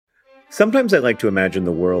Sometimes I like to imagine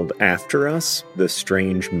the world after us, the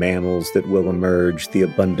strange mammals that will emerge, the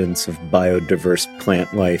abundance of biodiverse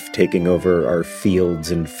plant life taking over our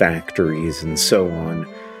fields and factories, and so on.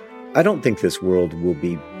 I don't think this world will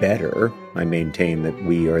be better. I maintain that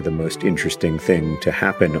we are the most interesting thing to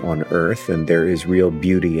happen on Earth, and there is real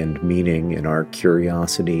beauty and meaning in our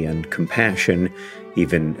curiosity and compassion,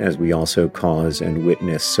 even as we also cause and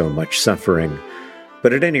witness so much suffering.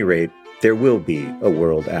 But at any rate, there will be a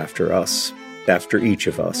world after us, after each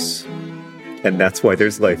of us. And that's why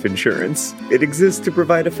there's life insurance. It exists to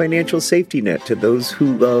provide a financial safety net to those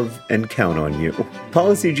who love and count on you.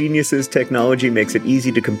 Policy Genius's technology makes it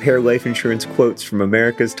easy to compare life insurance quotes from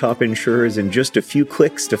America's top insurers in just a few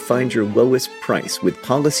clicks to find your lowest price. With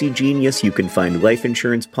Policy Genius, you can find life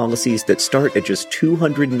insurance policies that start at just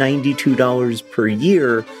 $292 per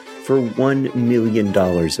year for $1 million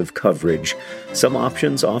of coverage. Some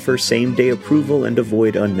options offer same-day approval and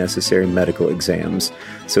avoid unnecessary medical exams.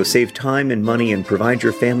 So save time and money and provide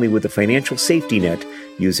your family with a financial safety net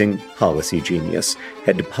using Policy Genius.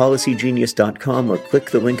 Head to policygenius.com or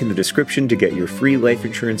click the link in the description to get your free life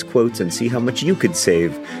insurance quotes and see how much you could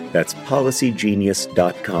save. That's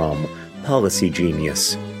policygenius.com. Policy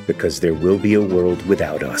Genius, because there will be a world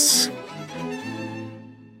without us.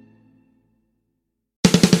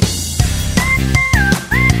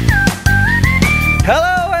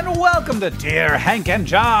 Hello and welcome to Dear Hank and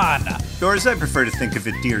John. Or as I prefer to think of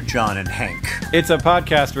it, Dear John and Hank. It's a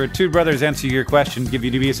podcast where two brothers answer your question, give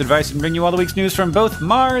you dubious advice, and bring you all the week's news from both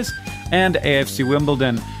Mars and AFC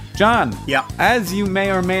Wimbledon. John, yeah. As you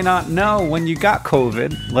may or may not know, when you got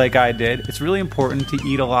COVID, like I did, it's really important to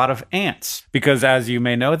eat a lot of ants. Because as you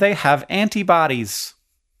may know, they have antibodies.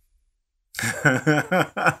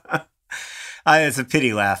 It's a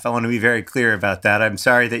pity laugh. I want to be very clear about that. I'm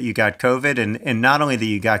sorry that you got COVID, and not only that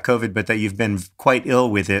you got COVID, but that you've been quite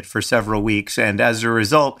ill with it for several weeks. And as a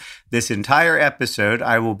result, this entire episode,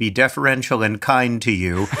 I will be deferential and kind to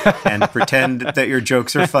you and pretend that your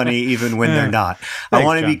jokes are funny even when they're not. Thanks, I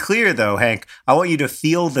want to be John. clear, though, Hank. I want you to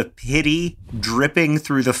feel the pity dripping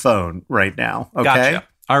through the phone right now. Okay? Gotcha.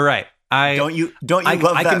 All right. Don't you love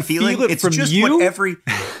that can feeling? Feel it it's from just you. what every.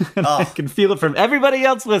 I can feel it from everybody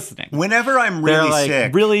else listening. Whenever I'm They're really like,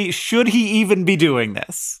 sick, really, should he even be doing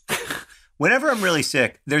this? whenever I'm really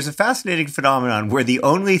sick, there's a fascinating phenomenon where the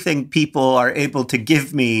only thing people are able to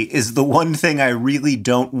give me is the one thing I really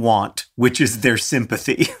don't want, which is their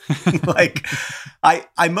sympathy. Like,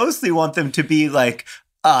 I mostly want them to be like,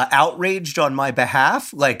 outraged on my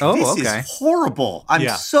behalf. Like, this is horrible. I'm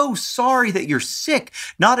so sorry that you're sick.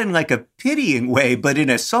 Not in like a pitying way, but in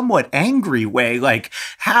a somewhat angry way. Like,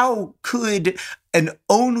 how could an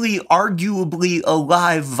only arguably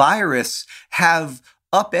alive virus have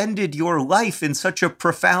upended your life in such a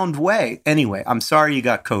profound way? Anyway, I'm sorry you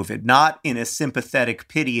got COVID. Not in a sympathetic,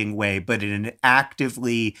 pitying way, but in an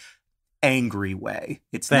actively angry way.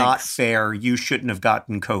 It's not fair. You shouldn't have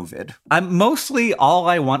gotten COVID. I'm mostly all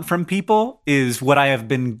I want from people is what I have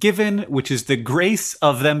been given, which is the grace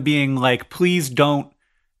of them being like, please don't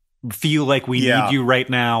feel like we need you right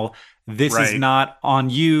now. This is not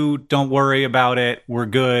on you. Don't worry about it. We're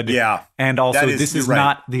good. Yeah. And also, this is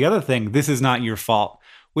not the other thing. This is not your fault,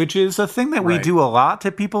 which is a thing that we do a lot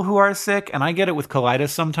to people who are sick. And I get it with colitis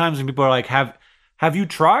sometimes. And people are like, have you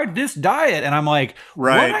tried this diet? And I'm like,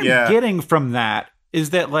 what I'm getting from that is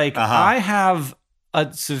that, like, I have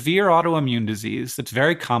a severe autoimmune disease that's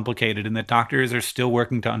very complicated and that doctors are still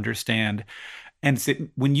working to understand. And so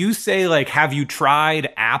when you say, like, have you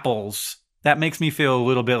tried apples? That makes me feel a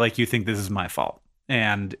little bit like you think this is my fault.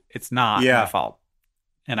 And it's not my fault.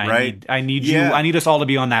 And I need us all to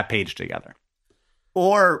be on that page together.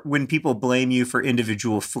 Or when people blame you for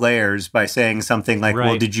individual flares by saying something like,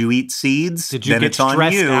 well, did you eat seeds? Did you get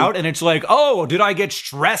stressed out? And it's like, oh, did I get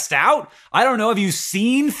stressed out? I don't know. Have you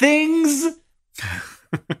seen things?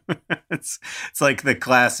 It's like the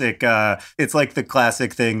classic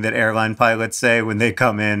thing that airline pilots say when they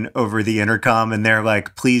come in over the intercom and they're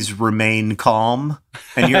like, please remain calm.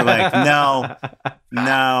 And you're like,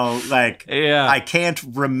 no, like, I can't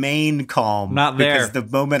remain calm. Not there. Because the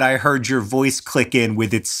moment I heard your voice click in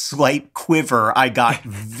with its slight quiver, I got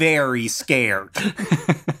very scared.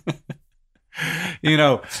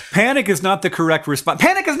 Panic is not the correct response.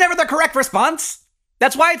 Panic is never the correct response.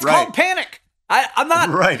 That's why it's called panic. I'm not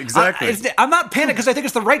right. Exactly. I'm not panicked because I think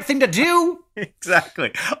it's the right thing to do.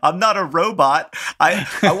 Exactly. I'm not a robot. I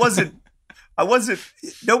wasn't.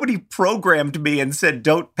 Nobody programmed me and said,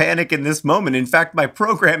 "Don't panic in this moment." In fact, my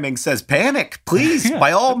programming says, "Panic, please,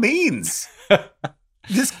 by all means."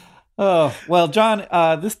 Oh, well, John,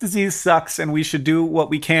 this disease sucks, and we should do what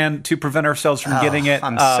we can to prevent ourselves from getting it.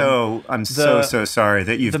 I'm so sorry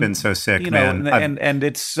that you've been so sick, man. And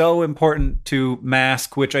it's so important to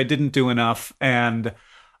mask, which I didn't do enough. And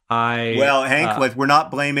well, Hank, we're not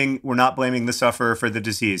blaming the sufferer for the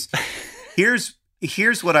disease.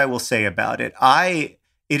 Here's what I will say about it.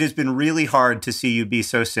 It has been really hard to see you be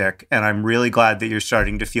so sick, and I'm really glad that you're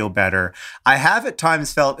starting to feel better. I have at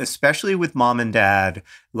times felt, especially with mom and dad,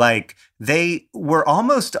 like they were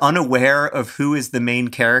almost unaware of who is the main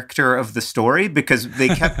character of the story, because they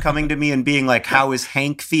kept coming to me and being like, how is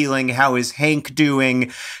Hank feeling? How is Hank doing?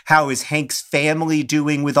 How is Hank's family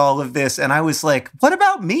doing with all of this? And I was like, what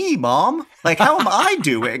about me, Mom? Like, how am I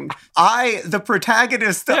doing? The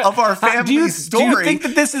protagonist of our family's story. Do you think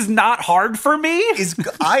that this is not hard for me?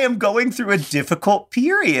 I am going through a difficult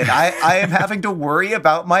period. I am having to worry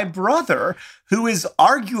about my brother, who is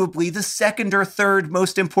arguably the second or third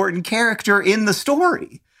most important character in the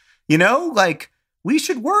story. You know, like, we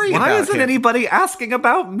should worry about him. Why isn't anybody asking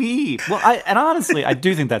about me? Well, honestly, I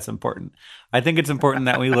do think that's important. I think it's important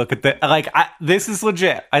that we look at this is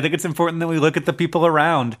legit. I think it's important that we look at the people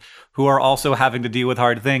around who are also having to deal with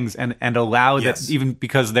hard things and allow that, even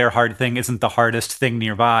because their hard thing isn't the hardest thing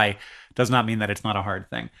nearby, does not mean that it's not a hard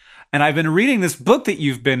thing. And I've been reading this book that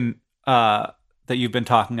you've been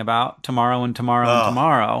talking about, Tomorrow and Tomorrow and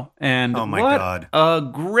Tomorrow. And oh my God, a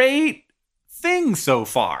great thing so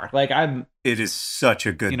far. It is such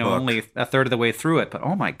a good book. Only a third of the way through it, but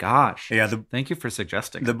oh my gosh. Yeah. Thank you for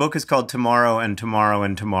suggesting. The book is called Tomorrow and Tomorrow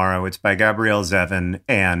and Tomorrow. It's by Gabrielle Zevin,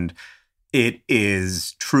 and it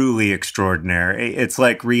is truly extraordinary. It's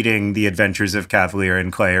like reading The Adventures of Cavalier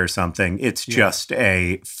and Clay or something. It's just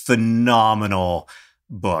a phenomenal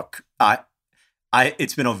book.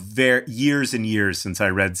 It's been years and years since I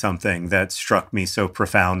read something that struck me so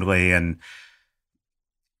profoundly. And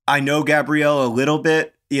I know Gabrielle a little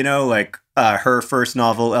bit, her first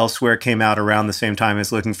novel, Elsewhere, came out around the same time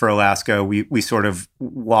as Looking for Alaska. We sort of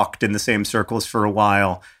walked in the same circles for a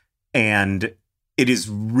while. And it is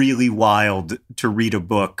really wild to read a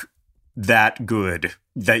book that good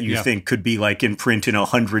that you think could be like in print in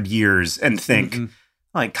 100 years and think,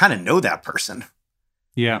 I kind of know that person.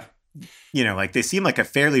 Yeah. Like they seem like a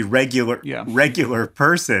fairly regular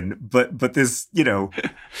person, but this,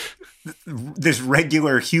 this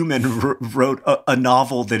regular human wrote a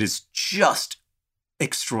novel that is just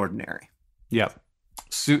extraordinary. Yeah.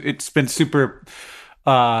 So it's been super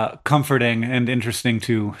comforting and interesting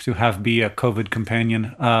to have be a COVID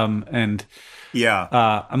companion. I'm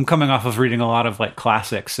coming off of reading a lot of like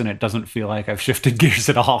classics, and it doesn't feel like I've shifted gears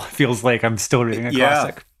at all. It feels like I'm still reading a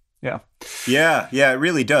classic. Yeah, it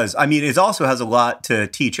really does. I mean, it also has a lot to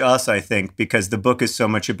teach us, I think, because the book is so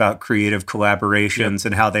much about creative collaborations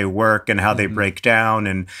and how they work and how they break down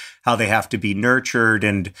and how they have to be nurtured.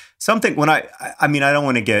 And something I don't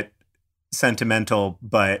want to get sentimental,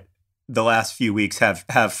 but the last few weeks have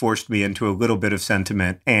forced me into a little bit of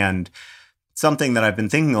sentiment. And something that I've been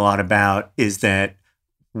thinking a lot about is that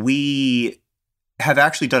we have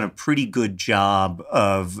actually done a pretty good job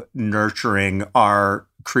of nurturing our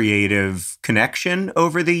creative connection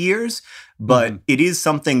over the years, but it is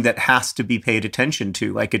something that has to be paid attention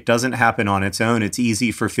to. Like, it doesn't happen on its own. It's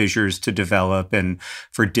easy for fissures to develop and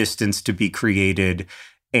for distance to be created.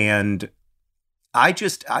 And I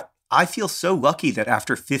feel so lucky that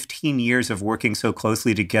after 15 years of working so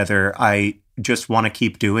closely together, I just want to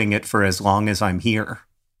keep doing it for as long as I'm here.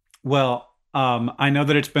 Well, I know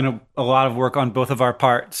that it's been a lot of work on both of our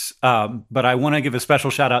parts, but I want to give a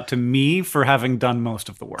special shout out to me for having done most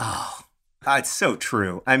of the work. Oh, it's so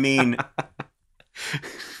true. I mean,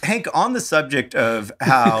 Hank, on the subject of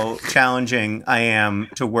how challenging I am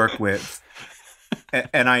to work with,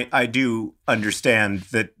 and I do understand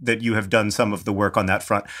that you have done some of the work on that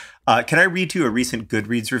front. Can I read to you a recent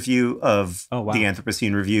Goodreads review of The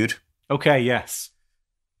Anthropocene Reviewed? Okay, yes.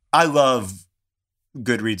 I love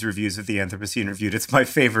Goodreads reviews of The Anthropocene Reviewed. It's my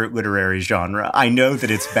favorite literary genre. I know that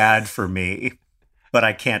it's bad for me, but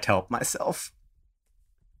I can't help myself.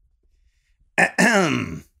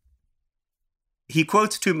 He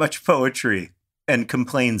quotes too much poetry and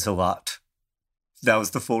complains a lot. That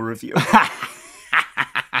was the full review.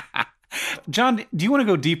 John, do you want to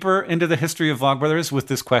go deeper into the history of Vlogbrothers with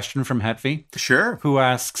this question from Hetvi? Sure. Who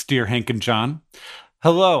asks, Dear Hank and John,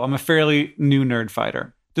 hello, I'm a fairly new nerd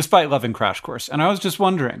fighter, despite loving Crash Course. And I was just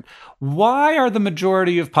wondering, why are the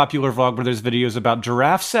majority of popular Vlogbrothers videos about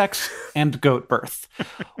giraffe sex and goat birth?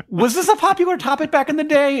 Was this a popular topic back in the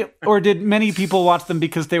day, or did many people watch them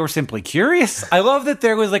because they were simply curious? I love that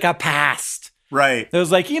there was like a past Right. It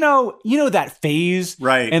was like, that phase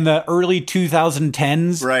right. in the early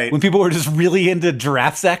 2010s, right, when people were just really into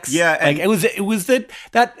giraffe sex. Yeah, like it was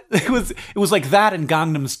like that in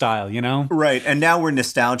Gangnam Style, Right, and now we're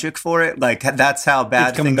nostalgic for it. Like that's how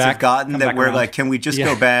bad things have gotten that we're like, can we just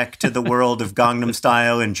go back to the world of Gangnam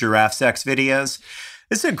Style and giraffe sex videos?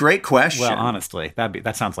 It's a great question. Well, honestly,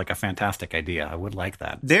 that sounds like a fantastic idea. I would like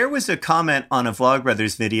that. There was a comment on a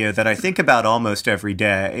Vlogbrothers video that I think about almost every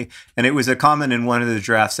day, and it was a comment in one of the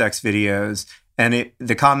giraffe sex videos, and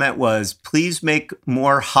the comment was, "Please make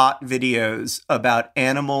more hot videos about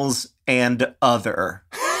animals and other."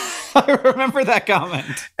 I remember that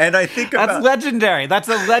comment. And I think that's legendary. That's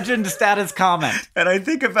a legend status comment. And I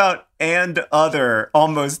think about "and other"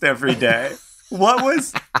 almost every day. What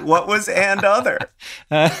was and other?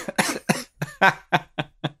 Why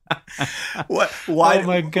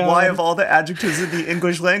of all the adjectives in the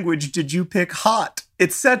English language did you pick hot,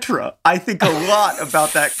 etc.? I think a lot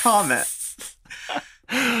about that comment.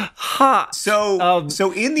 Hot.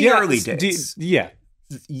 So in the early days,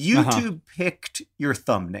 YouTube Uh-huh. picked your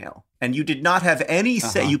thumbnail, and you did not have any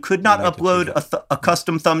say. You could not upload a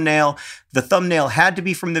custom thumbnail. The thumbnail had to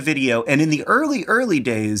be from the video. And in the early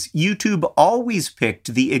days, YouTube always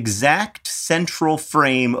picked the exact central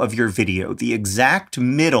frame of your video, the exact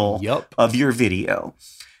middle of your video.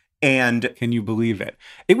 And can you believe it?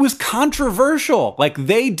 It was controversial. Like,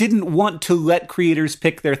 they didn't want to let creators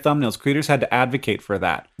pick their thumbnails. Creators had to advocate for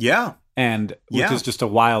that. Yeah. And which is just a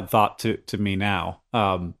wild thought to me now.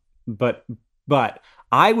 But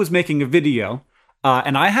I was making a video,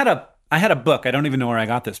 and I had a book. I don't even know where I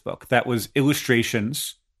got this book. That was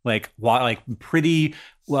illustrations, like pretty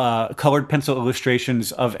colored pencil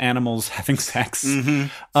illustrations of animals having sex.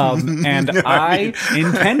 Mm-hmm. And I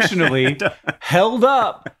intentionally held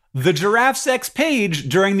up the giraffe sex page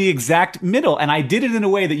during the exact middle, and I did it in a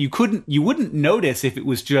way that you wouldn't notice if it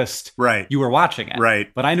was just you were watching it.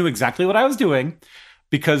 Right. But I knew exactly what I was doing,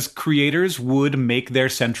 because creators would make their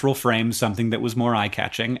central frame something that was more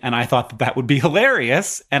eye-catching, and I thought that would be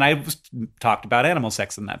hilarious, and I talked about animal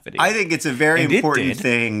sex in that video. I think it's a very important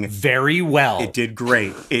thing. Very well. It did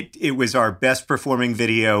great. It was our best performing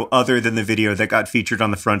video, other than the video that got featured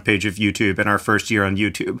on the front page of YouTube in our first year on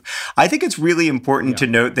YouTube. I think it's really important to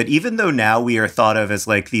note that even though now we are thought of as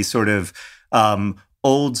like these sort of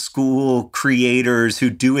old school creators who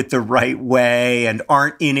do it the right way and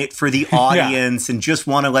aren't in it for the audience and just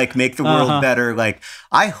want to like make the world better. Like,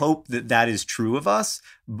 I hope that is true of us,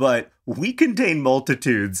 but we contain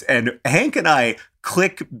multitudes, and Hank and I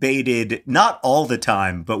clickbaited, not all the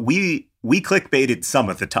time, but we clickbaited some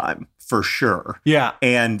of the time for sure. Yeah.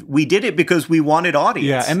 And we did it because we wanted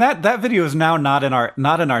audience. Yeah. And that video is now not in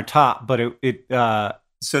our top, but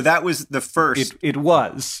so that was the first. It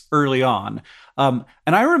was early on. And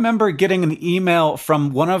I remember getting an email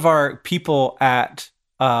from one of our people at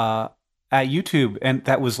YouTube, and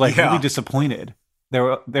that was like really disappointed. They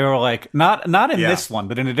were like, not in this one,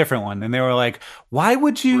 but in a different one. And they were like, "Why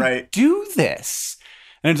would you do this?"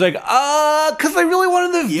 And it's like, because I really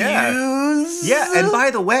wanted the views. Yeah, and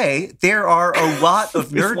by the way, there are a lot of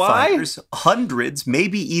nerd fighters, hundreds,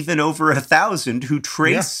 maybe even over 1,000, who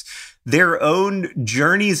trace their own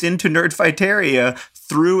journeys into Nerdfighteria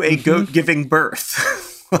through a goat giving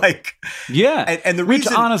birth. And the reason, which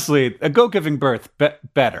honestly, a goat giving birth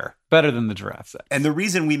better than the giraffe sex. And the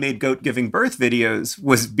reason we made goat giving birth videos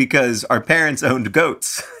was because our parents owned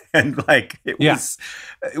goats, and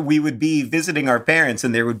we would be visiting our parents,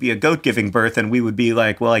 and there would be a goat giving birth, and we would be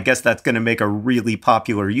like, well, I guess that's going to make a really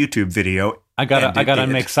popular YouTube video. I gotta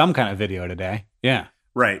make some kind of video today. Yeah,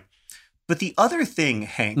 right. But the other thing,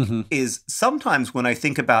 Hank, is sometimes when I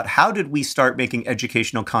think about how did we start making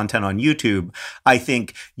educational content on YouTube, I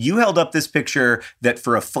think you held up this picture that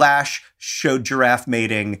for a flash showed giraffe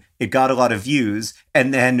mating. It got a lot of views.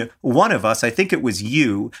 And then one of us, I think it was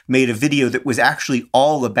you, made a video that was actually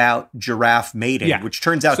all about giraffe mating, which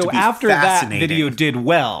turns out to be fascinating. So after that video did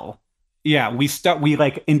well, we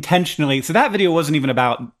like intentionally. So that video wasn't even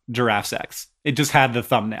about giraffe sex. It just had the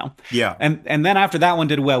thumbnail. Yeah. And then after that one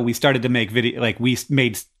did well, we started to make video. Like, we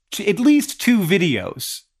made at least 2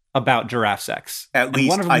 videos about giraffe sex. At least,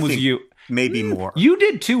 one of them was you. Maybe more. You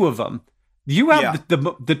did 2 of them. You have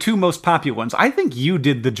the 2 most popular ones. I think you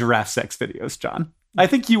did the giraffe sex videos, John. I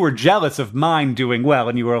think you were jealous of mine doing well,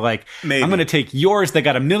 and you were like, I'm going to take yours that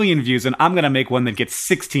got 1 million views, and I'm going to make one that gets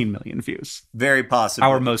 16 million views. Very possible.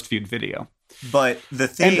 Our most viewed video. But the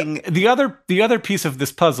thing... And the other piece of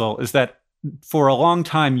this puzzle is that for a long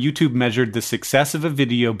time, YouTube measured the success of a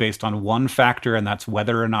video based on one factor, and that's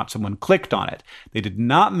whether or not someone clicked on it. They did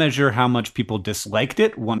not measure how much people disliked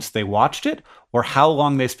it once they watched it or how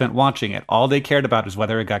long they spent watching it. All they cared about is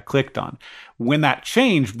whether it got clicked on. When that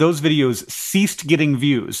changed, those videos ceased getting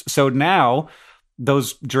views. So now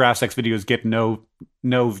those giraffe sex videos get no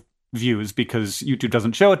views because YouTube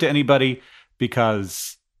doesn't show it to anybody,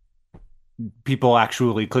 because people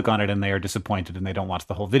actually click on it and they are disappointed and they don't watch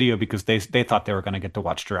the whole video because they thought they were going to get to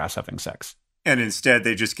watch giraffes having sex. And instead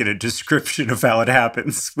they just get a description of how it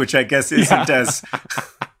happens, which I guess isn't as...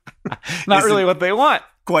 Not really what they want.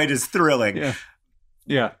 Quite as thrilling.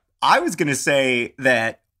 Yeah. I was going to say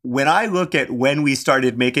that when I look at when we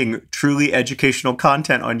started making truly educational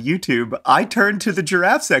content on YouTube, I turned to the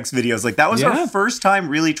giraffe sex videos. Like, that was our first time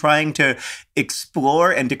really trying to explore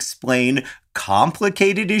and explain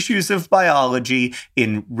complicated issues of biology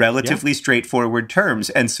in relatively straightforward terms.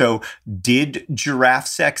 And so did giraffe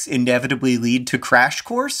sex inevitably lead to Crash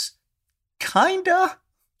Course? Kinda.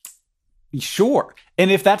 Sure. And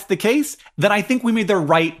if that's the case, then I think we made the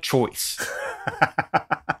right choice.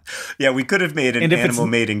 Yeah, we could have made an animal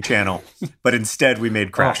mating channel, but instead we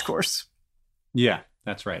made Crash Course. Yeah,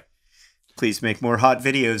 that's right. Please make more hot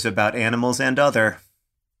videos about animals and other.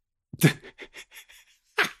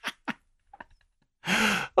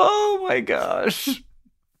 Oh my gosh.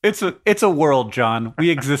 It's a world, John. We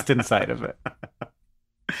exist inside of it.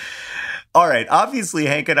 All right. Obviously,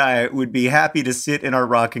 Hank and I would be happy to sit in our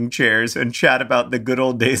rocking chairs and chat about the good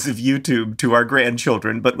old days of YouTube to our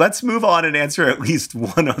grandchildren. But let's move on and answer at least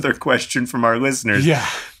one other question from our listeners. Yeah.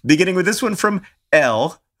 Beginning with this one from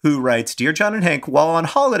L, who writes, Dear John and Hank, while on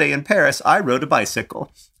holiday in Paris, I rode a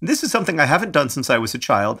bicycle. This is something I haven't done since I was a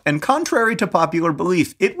child, and contrary to popular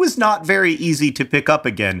belief, it was not very easy to pick up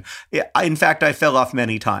again. In fact, I fell off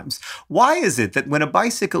many times. Why is it that when a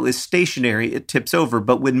bicycle is stationary, it tips over,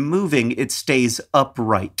 but when moving, it stays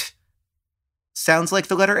upright? Sounds like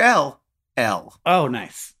the letter L. L. Oh,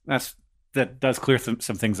 nice. That does clear some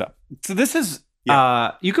things up. So this is...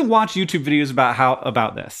 Yeah. You can watch YouTube videos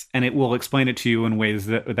about this, and it will explain it to you in ways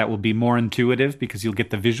that will be more intuitive because you'll get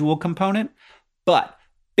the visual component. But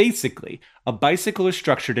basically, a bicycle is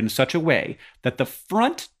structured in such a way that the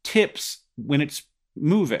front tips when it's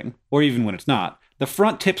moving, or even when it's not. The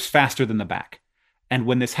front tips faster than the back. And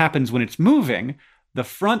when this happens when it's moving, the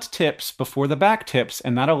front tips before the back tips,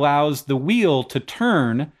 and that allows the wheel to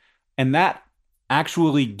turn, and that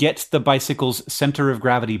actually gets the bicycle's center of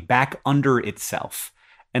gravity back under itself,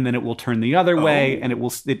 and then it will turn the other way, and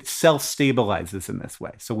it self-stabilizes in this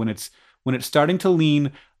way. So when it's starting to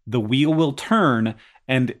lean, the wheel will turn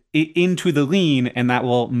and into the lean, and that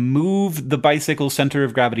will move the bicycle's center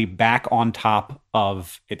of gravity back on top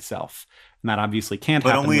of itself. And that obviously can't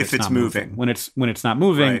happen. But only if it's moving. When it's not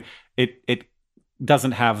moving, right. It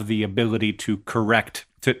doesn't have the ability to correct.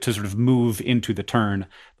 To sort of move into the turn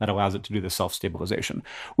that allows it to do the self-stabilization,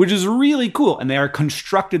 which is really cool. And they are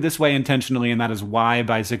constructed this way intentionally, and that is why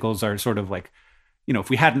bicycles are sort of like,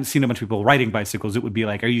 if we hadn't seen a bunch of people riding bicycles, it would be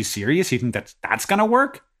like, are you serious? You think that's going to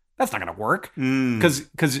work? That's not going to work.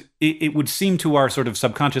 Because it would seem to our sort of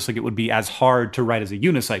subconscious like it would be as hard to ride as a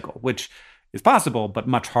unicycle, which is possible, but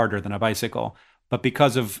much harder than a bicycle. But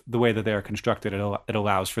because of the way that they are constructed, it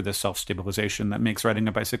allows for this self-stabilization that makes riding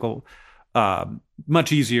a bicycle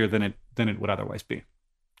much easier than it would otherwise be.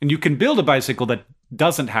 And you can build a bicycle that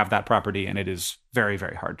doesn't have that property, and it is very,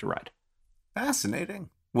 very hard to ride. Fascinating.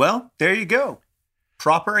 Well, there you go.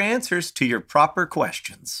 Proper answers to your proper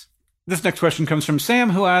questions. This next question comes from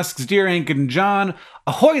Sam, who asks, Dear Hank and John,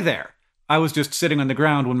 ahoy there! I was just sitting on the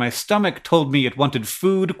ground when my stomach told me it wanted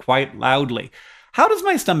food quite loudly. How does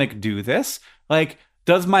my stomach do this?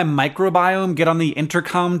 Does my microbiome get on the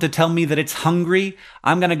intercom to tell me that it's hungry?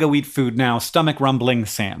 I'm going to go eat food now. Stomach rumbling,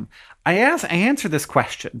 Sam. I answer this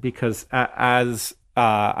question because as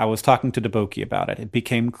I was talking to Deboki about it, it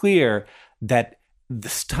became clear that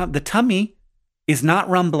the tummy is not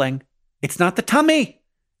rumbling. It's not the tummy.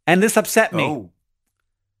 And this upset me. Oh.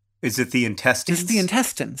 Is it the intestines? It's the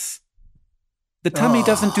intestines. The tummy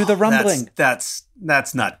doesn't do the rumbling. That's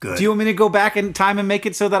not good. Do you want me to go back in time and make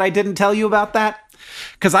it so that I didn't tell you about that?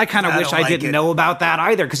 Because I kind of wish I didn't know about that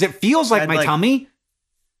either. Because it feels like my tummy.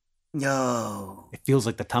 No. It feels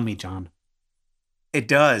like the tummy, John. It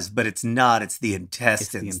does, but it's not. It's the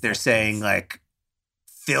intestines. They're saying,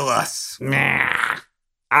 fill us. Nah.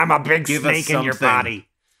 I'm a big snake in your body.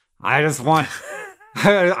 I just want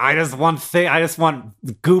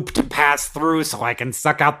goop to pass through so I can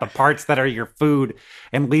suck out the parts that are your food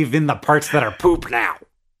and leave in the parts that are poop now.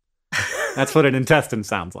 That's what an intestine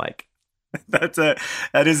sounds like.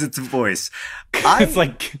 That is its voice. It's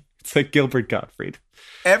like It's like Gilbert Gottfried.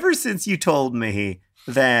 Ever since you told me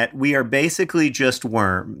that we are basically just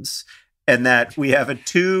worms and that we have a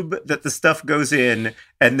tube that the stuff goes in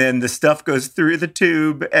and then the stuff goes through the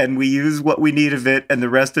tube and we use what we need of it and the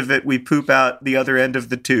rest of it we poop out the other end of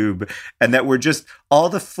the tube, and that we're just all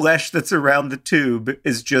the flesh that's around the tube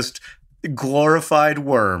is just glorified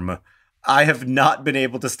worm, I have not been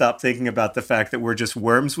able to stop thinking about the fact that we're just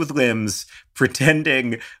worms with limbs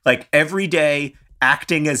pretending like every day,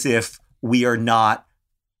 acting as if we are not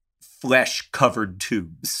flesh-covered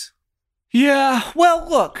tubes. Yeah, well,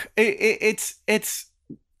 look, it's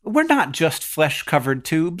we're not just flesh-covered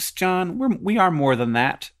tubes, John. We are more than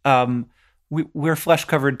that. We're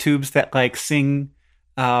flesh-covered tubes that like sing,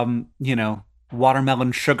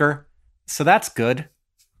 watermelon sugar. So that's good.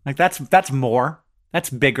 Like that's more.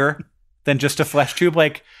 That's bigger than just a flesh tube.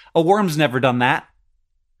 Like a worm's never done that.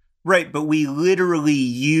 Right, but we literally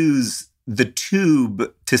use the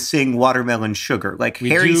tube to sing Watermelon Sugar. Like we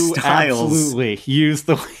Harry do Styles absolutely use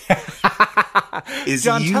the is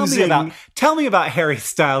John, using, tell me about Harry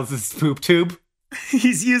Styles' poop tube.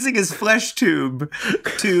 He's using his flesh tube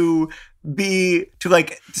to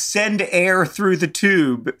send air through the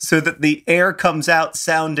tube so that the air comes out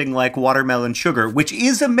sounding like watermelon sugar, which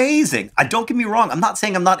is amazing. Don't get me wrong. I'm not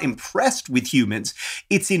saying I'm not impressed with humans.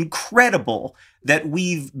 It's incredible that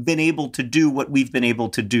we've been able to do what we've been able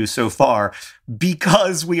to do so far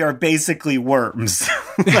because we are basically worms.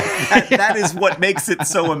 That is what makes it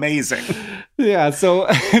so amazing. Yeah, so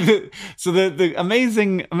the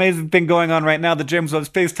amazing thing going on right now, the James Webb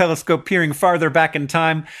Space Telescope peering farther back in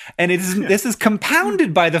time, and this is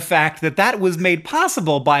compounded by the fact that was made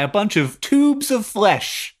possible by a bunch of tubes of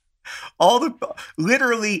flesh.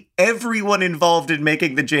 Literally everyone involved in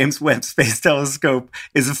making the James Webb Space Telescope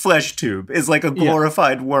is a flesh tube, is like a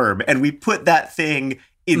glorified worm, and we put that thing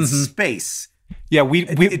in space. Yeah, we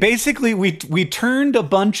turned a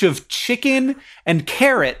bunch of chicken and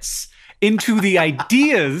carrots into the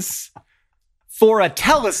ideas for a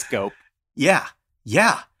telescope. Yeah.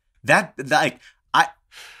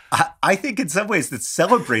 I think in some ways that's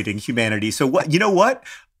celebrating humanity. So what? You know what?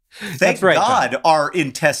 Thank right, God John. Our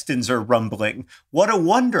intestines are rumbling. What a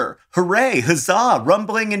wonder. Hooray, huzzah,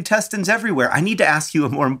 rumbling intestines everywhere. I need to ask you a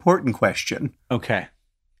more important question. Okay.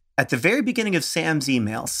 At the very beginning of Sam's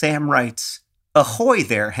email, Sam writes, "Ahoy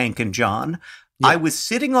there, Hank and John. Yeah. I was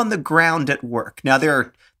sitting on the ground at work." Now, there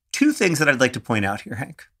are two things that I'd like to point out here,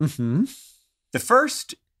 Hank. Mm-hmm. The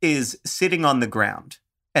first is sitting on the ground,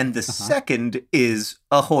 and the second is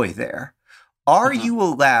ahoy there. Are you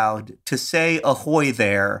allowed to say ahoy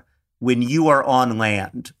there when you are on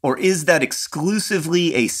land, or is that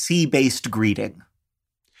exclusively a sea-based greeting?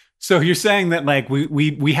 So you're saying that like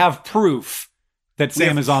we have proof that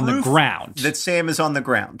Sam is on the ground. That Sam is on the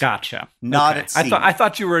ground. Gotcha. Not okay. at sea. I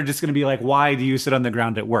thought you were just going to be like, why do you sit on the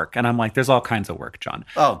ground at work? And I'm like, there's all kinds of work, John.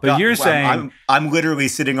 Oh, but you're saying I'm literally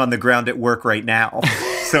sitting on the ground at work right now.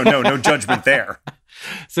 So no judgment there.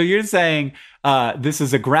 So you're saying this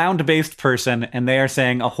is a ground-based person, and they are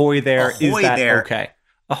saying ahoy there. Ahoy is that there. Okay?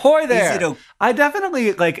 Ahoy there. Is it I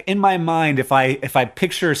definitely like in my mind. If I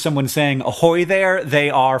picture someone saying ahoy there,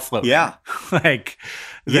 they are floating. Yeah.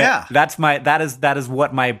 That is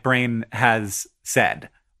what my brain has said.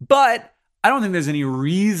 But I don't think there's any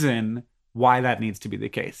reason why that needs to be the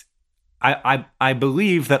case. I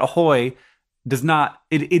believe that ahoy does not.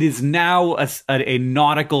 It is now a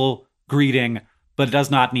nautical greeting, but it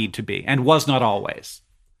does not need to be, and was not always.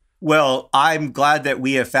 Well, I'm glad that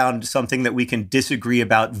we have found something that we can disagree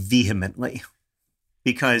about vehemently,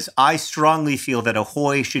 because I strongly feel that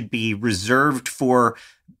ahoy should be reserved for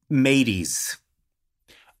mateys.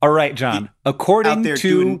 All right, John. According out there to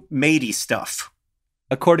doing matey stuff.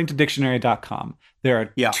 According to dictionary.com,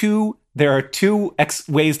 there are two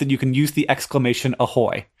ways that you can use the exclamation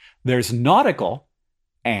ahoy. There's nautical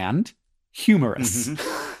and humorous.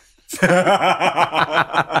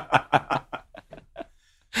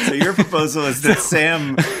 So your proposal is that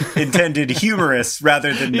Sam intended humorous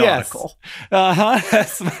rather than nautical.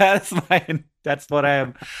 Yes. That's what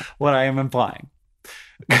I am implying.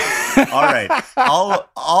 All right. I'll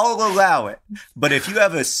allow it. But if you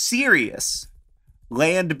have a serious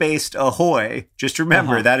land-based ahoy, just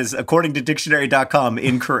remember that is, according to dictionary.com,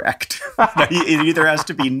 incorrect. It either has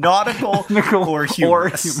to be nautical or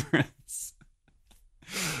humorous.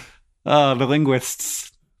 The linguists.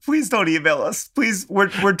 Please don't email us. Please, we're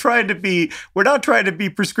not trying to be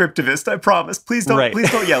prescriptivist, I promise. Please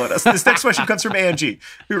don't yell at us. This next question comes from Angie,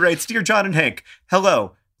 who writes, "Dear John and Hank,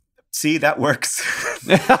 hello." See, that works.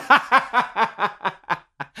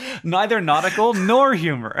 Neither nautical nor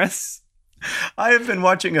humorous. I have been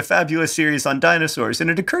watching a fabulous series on dinosaurs, and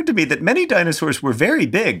it occurred to me that many dinosaurs were very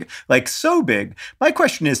big, like so big. My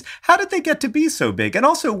question is, how did they get to be so big? And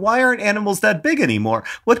also, why aren't animals that big anymore?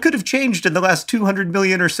 What could have changed in the last 200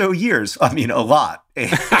 million or so years? I mean, a lot,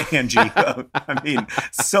 Angie. I mean,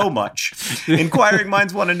 so much. Inquiring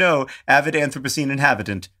minds want to know. Avid Anthropocene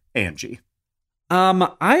inhabitant, Angie.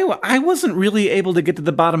 I wasn't really able to get to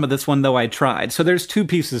the bottom of this one, though I tried. So there's two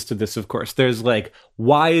pieces to this, of course. There's like,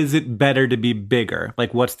 why is it better to be bigger?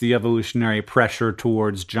 Like, what's the evolutionary pressure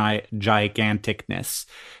towards giganticness?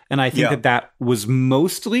 And I think that was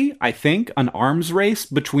mostly, I think, an arms race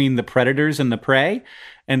between the predators and the prey.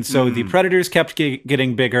 And so the predators kept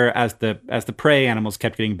getting bigger as the prey animals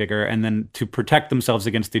kept getting bigger. And then to protect themselves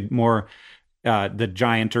against the more, the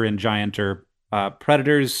gianter and gianter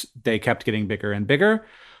predators, they kept getting bigger and bigger.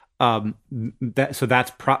 So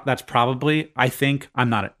that's probably, I think, I'm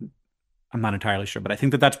not entirely sure, but I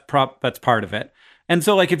think that's part of it. And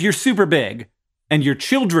so, like, if you're super big and your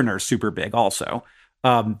children are super big, also,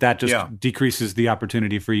 that just decreases the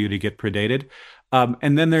opportunity for you to get predated.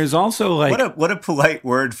 And then there's also like what a polite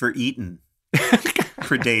word for eaten,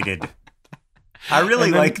 predated. I really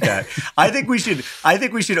like that. I think we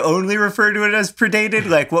should only refer to it as predated.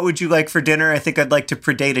 Like, what would you like for dinner? I think I'd like to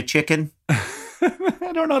predate a chicken.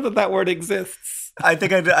 I don't know that word exists. I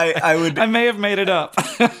think I would. I may have made it up.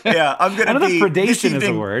 Yeah, I'm going to be. I don't know if predation is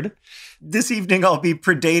a word. This evening I'll be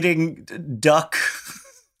predating duck.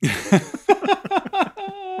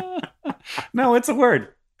 No, it's a word.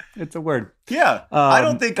 It's a word. Yeah.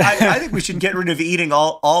 I think we should get rid of eating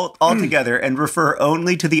altogether and refer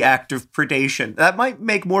only to the act of predation. That might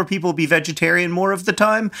make more people be vegetarian more of the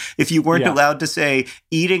time. If you weren't allowed to say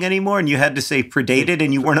eating anymore and you had to say predated,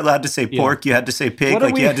 and you weren't allowed to say pork, you had to say pig,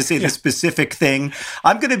 you had to say the specific thing.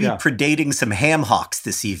 I'm going to be predating some ham hocks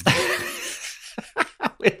this evening.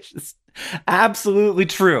 Which is absolutely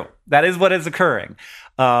true. That is what is occurring.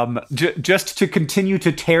 Just to continue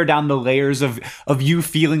to tear down the layers of you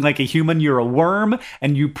feeling like a human, you're a worm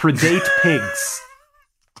and you predate pigs.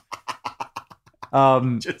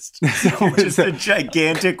 Just a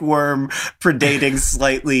gigantic worm predating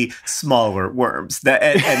slightly smaller worms.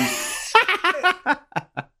 And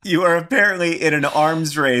you are apparently in an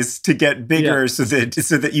arms race to get bigger so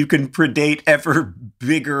that you can predate ever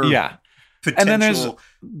bigger potential and then there's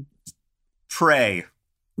prey.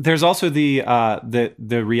 There's also the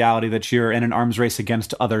reality that you're in an arms race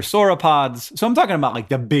against other sauropods. So I'm talking about like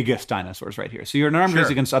the biggest dinosaurs right here. So you're in an arms race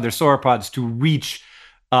against other sauropods to reach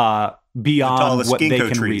beyond what they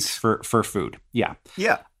can reach for food. Yeah.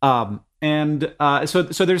 Yeah. So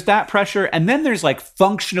there's that pressure. And then there's like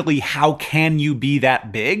functionally, how can you be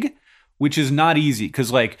that big? Which is not easy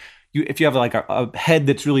because like if you have like a head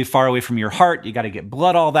that's really far away from your heart, you got to get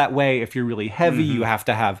blood all that way. If you're really heavy, you have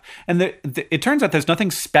to have, and it turns out there's nothing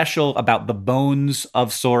special about the bones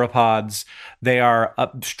of sauropods. They are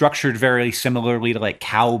structured very similarly to like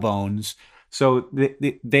cow bones. So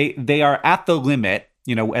they are at the limit,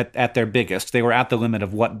 you know, at their biggest. They were at the limit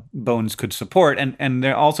of what bones could support. And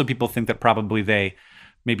there also people think that probably they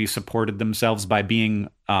maybe supported themselves by being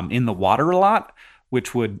in the water a lot,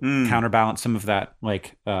 which would counterbalance some of that,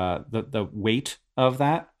 like the weight of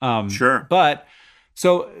that. Sure. But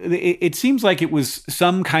so it seems like it was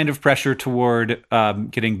some kind of pressure toward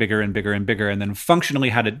getting bigger and bigger and bigger. And then functionally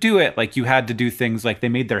how to do it, like you had to do things like they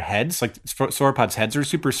made their heads, like sauropods' heads are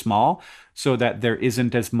super small so that there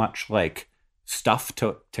isn't as much like stuff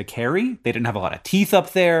to carry. They didn't have a lot of teeth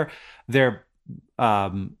up there. They're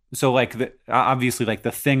so like obviously like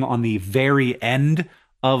the thing on the very end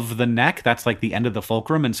of the neck, that's like the end of the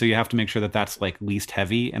fulcrum, and so you have to make sure that that's like least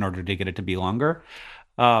heavy in order to get it to be longer.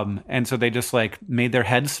 And so they just like made their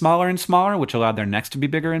heads smaller and smaller, which allowed their necks to be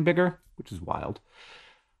bigger and bigger, which is wild.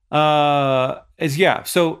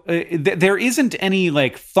 So there isn't any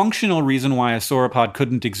like functional reason why a sauropod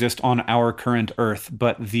couldn't exist on our current Earth,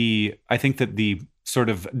 but I think that the sort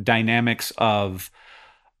of dynamics of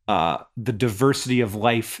the diversity of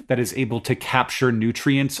life that is able to capture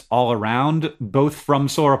nutrients all around, both from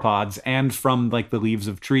sauropods and from like the leaves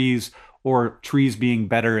of trees, or trees being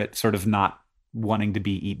better at sort of not wanting to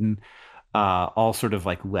be eaten, all sort of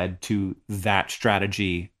like led to that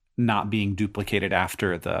strategy not being duplicated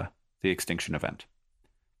after the extinction event.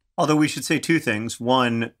 Although we should say two things.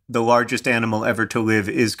 One, the largest animal ever to live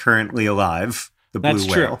is currently alive, the blue whale.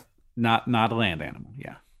 That's true. Not a land animal,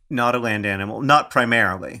 yeah. Not a land animal, not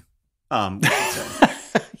primarily. We could say.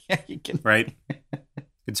 Yeah, you can. Right?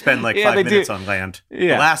 You'd spend like 5 minutes on land.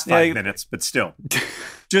 Yeah. The last 5 minutes, but still.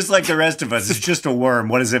 Just like the rest of us, it's just a worm.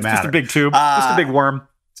 What does it matter? Just a big tube. Just a big worm.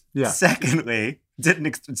 Yeah. Secondly,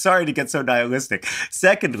 sorry to get so nihilistic.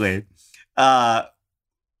 Secondly,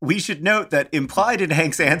 We should note that implied in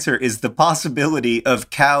Hank's answer is the possibility of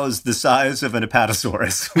cows the size of an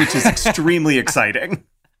apatosaurus, which is extremely exciting.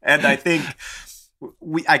 And I think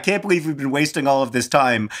I can't believe we've been wasting all of this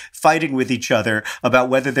time fighting with each other about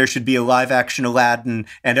whether there should be a live-action Aladdin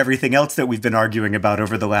and everything else that we've been arguing about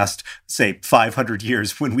over the last, say, 500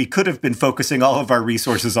 years, when we could have been focusing all of our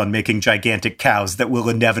resources on making gigantic cows that will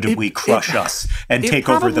inevitably crush us and take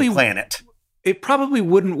over the planet. It probably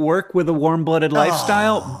wouldn't work with a warm-blooded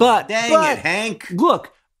lifestyle, but dang it, Hank.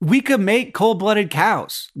 Look, we could make cold-blooded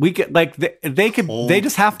cows. We could they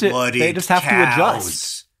just have to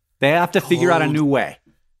adjust. They have to figure out a new way.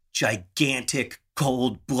 Gigantic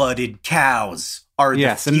cold-blooded cows are the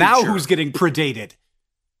future. And now who's getting predated?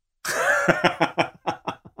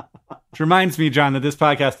 Which reminds me, John, that this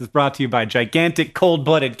podcast is brought to you by gigantic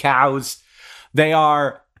cold-blooded cows.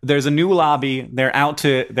 There's a new lobby. They're out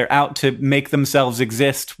to make themselves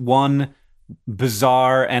exist one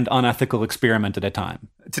bizarre and unethical experiment at a time.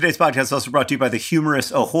 Today's podcast is also brought to you by the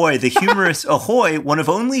Humorous Ahoy. The Humorous Ahoy, one of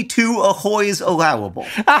only 2 Ahoys allowable.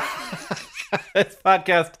 This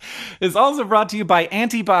podcast is also brought to you by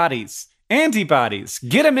Antibodies. Antibodies.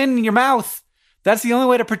 Get them in your mouth. That's the only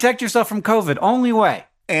way to protect yourself from COVID. Only way.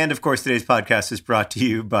 And, of course, today's podcast is brought to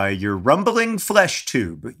you by your rumbling flesh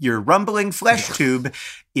tube. Your rumbling flesh tube.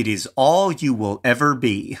 It is all you will ever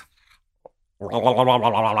be.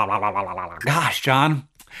 Gosh, John.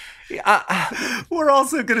 We're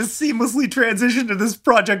also going to seamlessly transition to this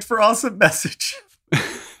Project for Awesome message.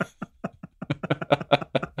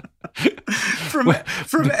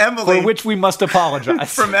 from Emily. For which we must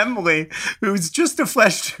apologize. From Emily, who's just a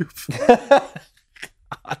flesh tube.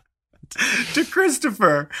 To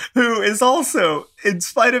Christopher, who is also, in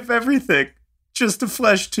spite of everything, just a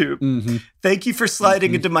flesh tube. Mm-hmm. Thank you for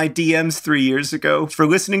sliding into my DMs 3 years ago, for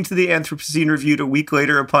listening to the Anthropocene Reviewed a week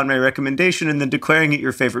later upon my recommendation, and then declaring it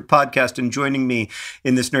your favorite podcast and joining me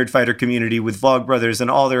in this Nerdfighter community with Vlogbrothers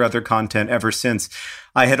and all their other content ever since.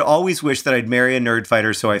 I had always wished that I'd marry a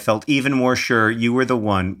Nerdfighter, so I felt even more sure you were the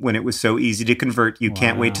one when it was so easy to convert. You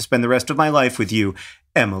can't wait to spend the rest of my life with you,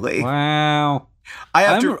 Emily. Wow.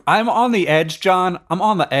 I'm on the edge, John. I'm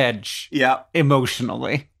on the edge. Yeah.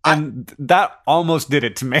 Emotionally. And that almost did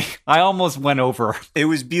it to me. I almost went over. It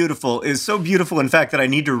was beautiful. It was so beautiful, in fact, that I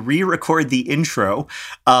need to re-record the intro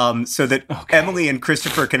so that Emily and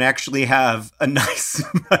Christopher can actually have a nice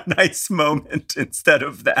moment instead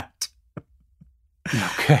of that.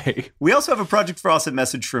 Okay. We also have a Project for Awesome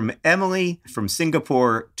message from Emily from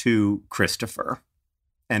Singapore to Christopher.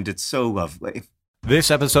 And it's so lovely.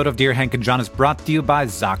 This episode of Dear Hank and John is brought to you by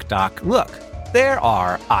ZocDoc. Look, there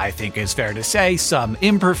are, I think it's fair to say, some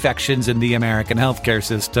imperfections in the American healthcare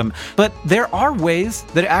system, but there are ways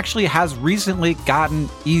that it actually has recently gotten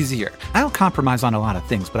easier. I don't compromise on a lot of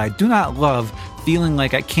things, but I do not love feeling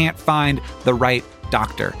like I can't find the right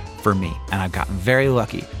doctor for me. And I've gotten very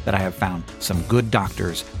lucky that I have found some good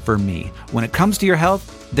doctors for me. When it comes to your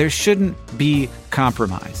health, there shouldn't be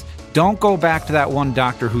compromise. Don't go back to that one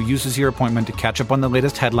doctor who uses your appointment to catch up on the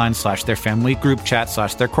latest headlines / their family group chat /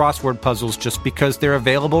 their crossword puzzles just because they're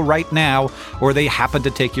available right now or they happen to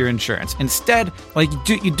take your insurance. Instead,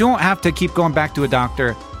 you don't have to keep going back to a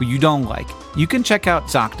doctor who you don't like. You can check out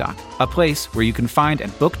ZocDoc, a place where you can find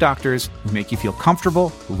and book doctors who make you feel comfortable,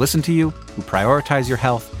 who listen to you, who prioritize your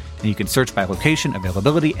health. And you can search by location,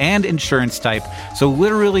 availability, and insurance type. So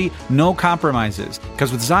literally no compromises.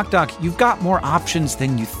 Because with ZocDoc, you've got more options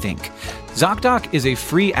than you think. ZocDoc is a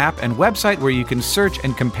free app and website where you can search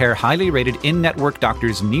and compare highly rated in-network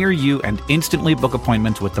doctors near you and instantly book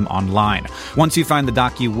appointments with them online. Once you find the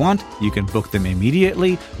doc you want, you can book them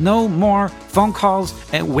immediately. No more phone calls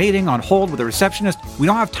and waiting on hold with a receptionist. We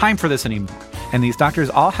don't have time for this anymore. And these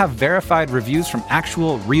doctors all have verified reviews from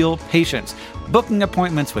actual, real patients. Booking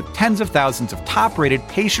appointments with tens of thousands of top-rated,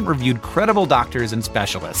 patient-reviewed, credible doctors and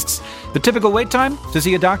specialists. The typical wait time to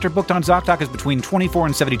see a doctor booked on ZocDoc is between 24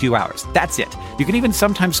 and 72 hours. That's it. You can even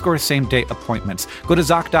sometimes score same-day appointments. Go to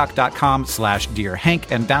ZocDoc.com/DearHank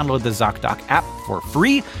and download the ZocDoc app for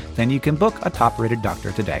free. Then you can book a top-rated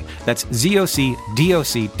doctor today. That's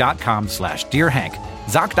ZocDoc.com/DearHank.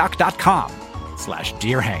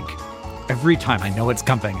 ZocDoc.com/DearHank. Every time I know it's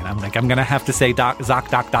coming, and I'm like, I'm going to have to say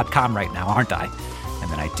ZocDoc.com right now, aren't I? And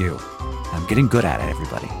then I do. I'm getting good at it,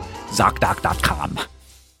 everybody. ZocDoc.com.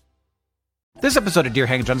 This episode of Dear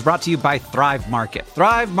Hank and John is brought to you by Thrive Market.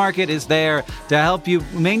 Thrive Market is there to help you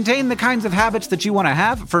maintain the kinds of habits that you want to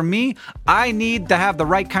have. For me, I need to have the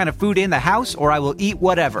right kind of food in the house or I will eat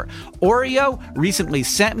whatever. Oreo recently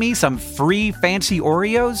sent me some free fancy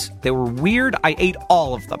Oreos. They were weird. I ate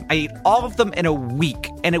all of them. I ate all of them in a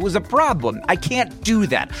week, and it was a problem. I can't do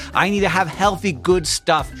that. I need to have healthy, good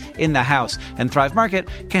stuff in the house, and Thrive Market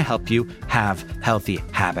can help you have healthy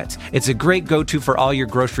habits. It's a great go-to for all your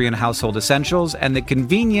grocery and household essentials, and the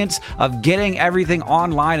convenience of getting everything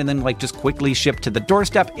online and then just quickly shipped to the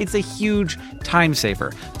doorstep. It's a huge time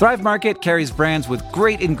saver. Thrive Market carries brands with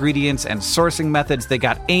great ingredients and sourcing methods. They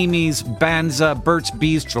got Amy's, Banza, Burt's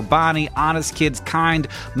Bees, Chobani, Honest Kids, Kind,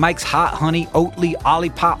 Mike's Hot Honey, Oatly,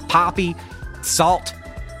 Olipop, Poppy, Salt.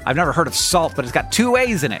 I've never heard of Salt, but it's got 2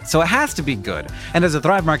 A's in it, so it has to be good. And as a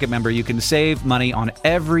Thrive Market member, you can save money on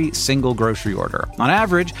every single grocery order. On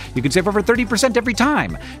average, you can save over 30% every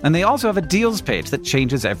time. And they also have a deals page that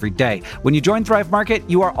changes every day. When you join Thrive Market,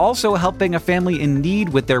 you are also helping a family in need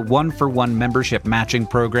with their 1-for-1 membership matching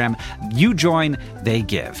program. You join, they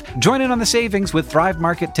give. Join in on the savings with Thrive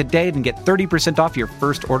Market today and get 30% off your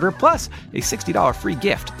first order, plus a $60 free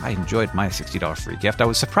gift. I enjoyed my $60 free gift. I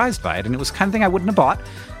was surprised by it, and it was the kind of thing I wouldn't have bought.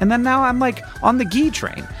 And then now I'm on the ghee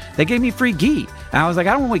train. They gave me free ghee. And I was like,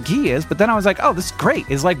 I don't know what ghee is. But then I was like, oh, this is great.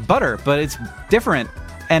 It's like butter, but it's different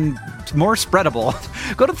and more spreadable.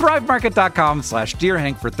 Go to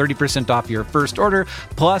thrivemarket.com/DearHank for 30% off your first order,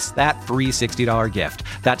 plus that free $60 gift.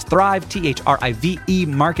 That's Thrive, THRIVE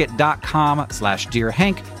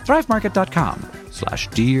market.com/DearHank,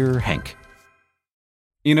 thrivemarket.com/DearHank.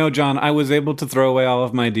 You know, John, I was able to throw away all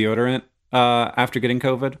of my deodorant after getting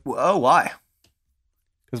COVID. Oh, why?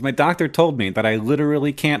 Because my doctor told me that I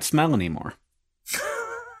literally can't smell anymore.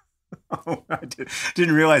 Oh, I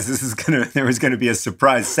didn't realize there was gonna be a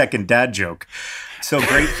surprise second dad joke. So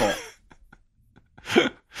grateful.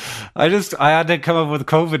 I had to come up with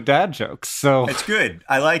COVID dad jokes. So it's good.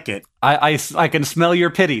 I like it. I can smell your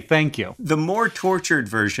pity. Thank you. The more tortured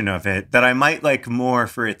version of it that I might like more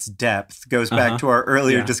for its depth goes back to our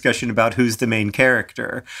earlier discussion about who's the main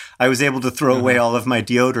character. I was able to throw away all of my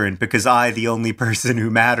deodorant because I, the only person who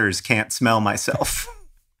matters, can't smell myself.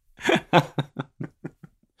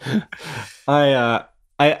 I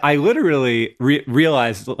literally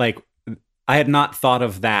realized I had not thought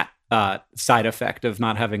of that side effect of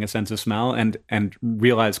not having a sense of smell, and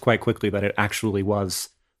realized quite quickly that it actually was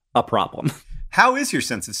a problem. How is your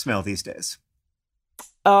sense of smell these days?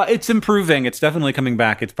 It's improving. It's definitely coming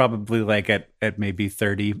back. It's probably at maybe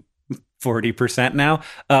 30-40% now.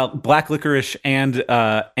 Black licorice and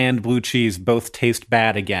blue cheese both taste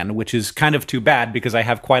bad again, which is kind of too bad because I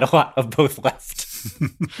have quite a lot of both left.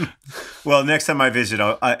 Well, next time I visit,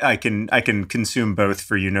 I can consume both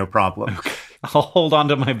for you, no problem. Okay. I'll hold on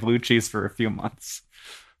to my blue cheese for a few months.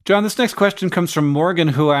 John, this next question comes from Morgan,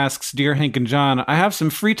 who asks, Dear Hank and John, I have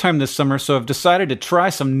some free time this summer, so I've decided to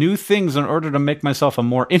try some new things in order to make myself a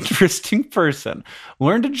more interesting person.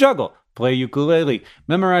 Learn to juggle, play ukulele,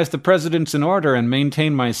 memorize the presidents in order, and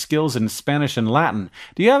maintain my skills in Spanish and Latin.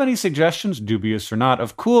 Do you have any suggestions, dubious or not,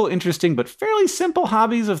 of cool, interesting, but fairly simple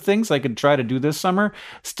hobbies of things I could try to do this summer?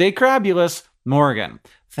 Stay crabulous, Morgan.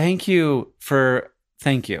 Thank you.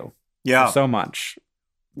 So much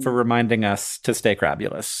for reminding us to stay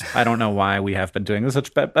crabulous. I don't know why we have been doing such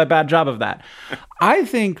a bad job of that. I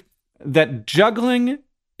think that juggling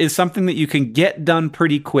is something that you can get done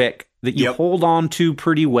pretty quick, that you hold on to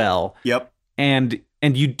pretty well. Yep. And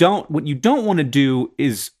what you don't want to do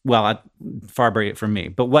is, far be it from me,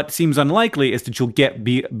 but what seems unlikely is that you'll get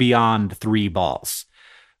beyond 3 balls.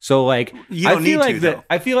 So I feel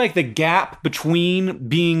like the gap between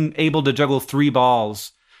being able to juggle 3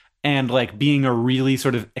 balls and being a really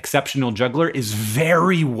sort of exceptional juggler is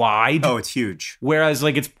very wide. Oh, it's huge. Whereas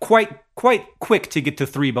it's quite quick to get to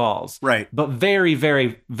 3 balls. Right. But very,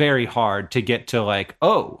 very, very hard to get to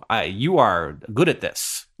you are good at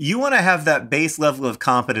this. You want to have that base level of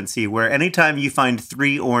competency where anytime you find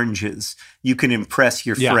 3 oranges, you can impress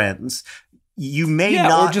your friends. You may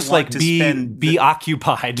not or just want to be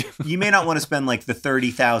occupied. You may not want to spend the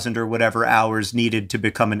 30,000 or whatever hours needed to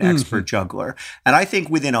become an expert juggler. And I think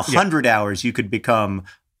within 100 hours, you could become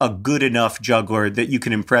a good enough juggler that you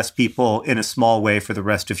can impress people in a small way for the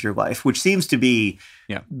rest of your life, which seems to be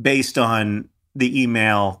based on the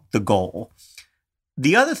email, the goal.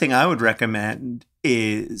 The other thing I would recommend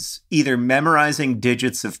is either memorizing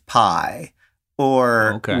digits of pi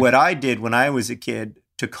or what I did when I was a kid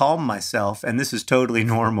to calm myself, and this is totally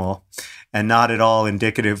normal and not at all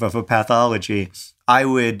indicative of a pathology. I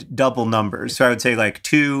would double numbers. So I would say like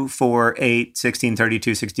 2, 4, 8, 16,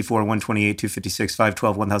 32, 64, 128, 256,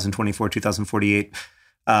 512, 1024, 2048,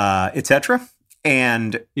 etc.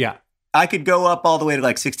 And I could go up all the way to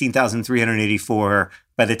like 16,384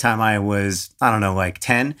 by the time I was, I don't know, like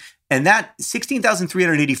 10. And that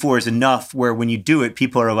 16,384 is enough where when you do it,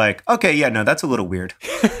 people are like, okay, yeah, no, that's a little weird.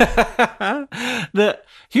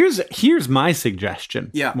 Here's my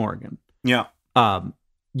suggestion, Morgan. Yeah. And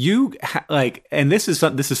this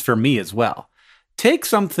is for me as well. Take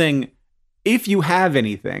something, if you have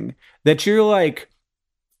anything that you're like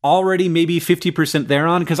already maybe 50% there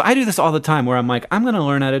on, because I do this all the time where I'm like, I'm going to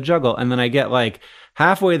learn how to juggle. And then I get like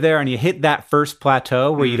halfway there and you hit that first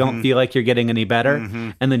plateau where you don't feel like you're getting any better.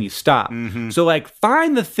 And then you stop. So like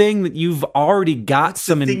find the thing that you've already got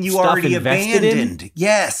some thing you stuff already invested abandoned. In.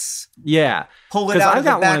 Yes. Yeah. Pull it out of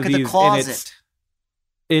the back of the closet.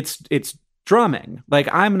 It's drumming. Like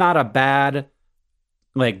I'm not a bad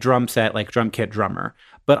like drum kit drummer,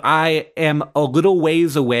 but I am a little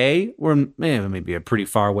ways away, or maybe a pretty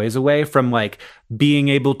far ways away from like being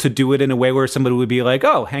able to do it in a way where somebody would be like,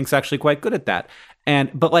 oh, Hank's actually quite good at that.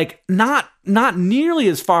 But like not nearly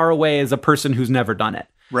as far away as a person who's never done it.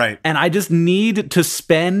 Right. And I just need to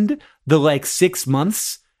spend the like 6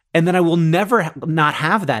 months, and then I will never not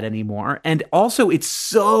have that anymore. And also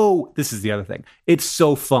this is the other thing. It's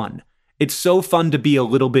so fun. It's so fun to be a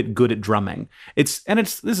little bit good at drumming. This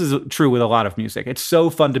is true with a lot of music. It's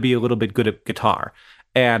so fun to be a little bit good at guitar.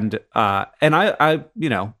 And I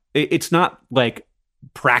it's not like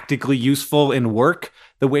practically useful in work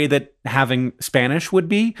the way that having Spanish would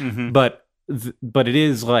be, but it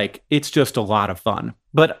is like, it's just a lot of fun.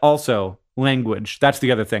 But also language, that's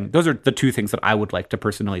the other thing. Those are the two things that I would like to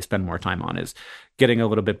personally spend more time on, is getting a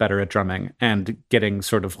little bit better at drumming and getting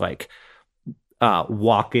sort of like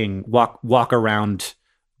walk around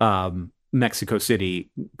Mexico City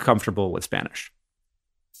comfortable with Spanish.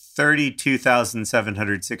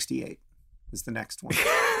 32,768 is the next one.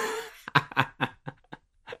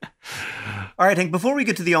 All right, Hank, before we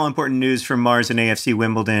get to the all-important news from Mars and AFC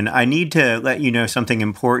Wimbledon, I need to let you know something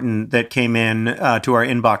important that came in to our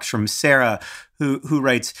inbox from Sarah, who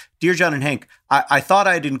writes, Dear John and Hank, I thought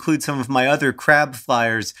I'd include some of my other crab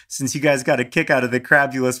flyers since you guys got a kick out of the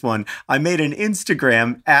Crabulous one. I made an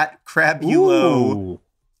Instagram at Crabulo,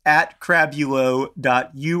 at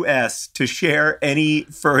crabulo.us to share any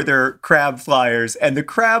further crab flyers. And the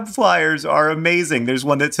crab flyers are amazing. There's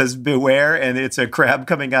one that says beware, and it's a crab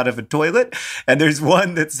coming out of a toilet. And there's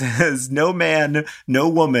one that says no man, no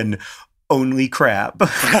woman, only crab.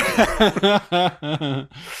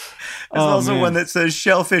 There's also one that says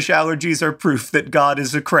shellfish allergies are proof that God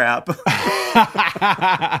is a crab.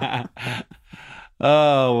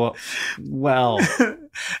 Oh, well.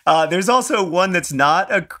 There's also one that's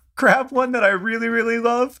not a crab one that I really, really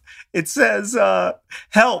love. It says,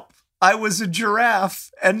 help, I was a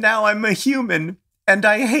giraffe and now I'm a human and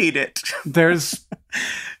I hate it.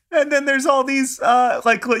 And then there's all these,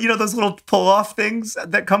 those little pull-off things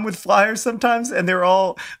that come with flyers sometimes, and they're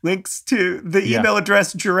all links to the email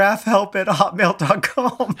address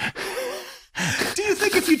giraffehelp@hotmail.com. Do you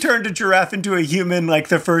think if you turned a giraffe into a human, like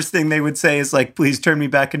the first thing they would say is like, please turn me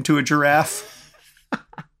back into a giraffe?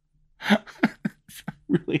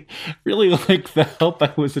 Really, really like the help.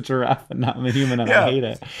 I was a giraffe and not a human, and I hate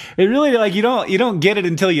it. It really, like, you don't get it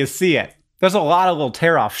until you see it. There's a lot of little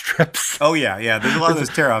tear-off strips. Oh, yeah. There's a lot of those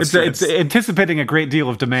tear-off strips. It's anticipating a great deal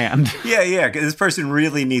of demand. Yeah. This person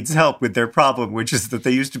really needs help with their problem, which is that they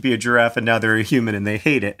used to be a giraffe and now they're a human and they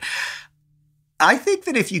hate it. I think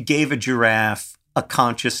that if you gave a giraffe a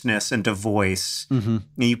consciousness and a voice, and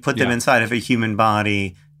you put them inside of a human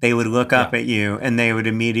body, they would look up at you and they would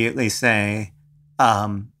immediately say,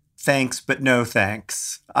 thanks, but no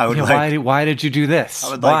thanks. Why did you do this? I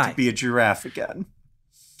would like to be a giraffe again.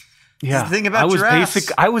 Yeah, the thing about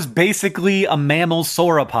giraffes. I was basically a mammal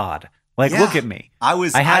sauropod. Like, look at me. I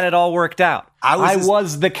had it all worked out. I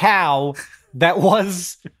was the cow that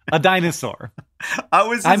was a dinosaur.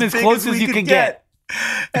 I'm as close as you can get.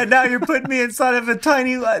 And now you're putting me inside of a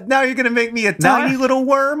tiny. Now you're going to make me a tiny little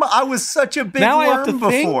worm. I was such a big worm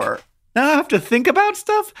before. Now I have to think about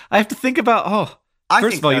stuff. I have to think about.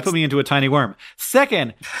 First of all, you put me into a tiny worm.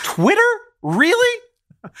 Second, Twitter? Really?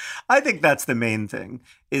 I think that's the main thing,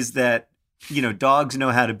 is that, dogs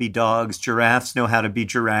know how to be dogs, giraffes know how to be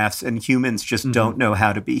giraffes, and humans just don't know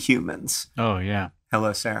how to be humans. Oh, yeah.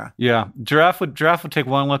 Hello, Sarah. Yeah. Giraffe would take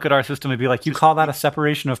one look at our system and be like, you call that a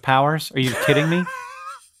separation of powers? Are you kidding me?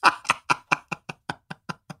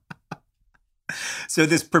 So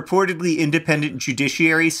this purportedly independent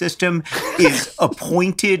judiciary system is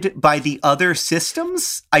appointed by the other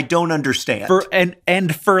systems? I don't understand.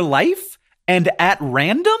 And for life? And at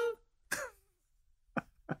random?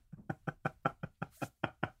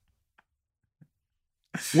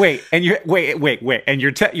 Wait, and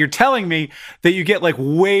you're telling me that you get like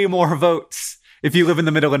way more votes if you live in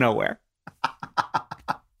the middle of nowhere?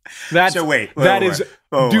 That is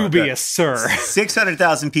dubious, sir.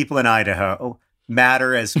 600,000 people in Idaho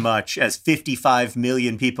matter as much as 55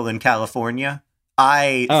 million people in California.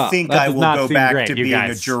 I think I will go back to being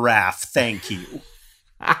a giraffe. Thank you.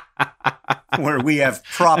 Where we have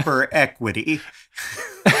proper equity.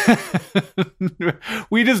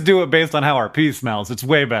 We just do it based on how our pee smells. It's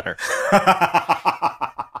way better.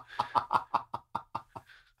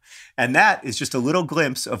 And that is just a little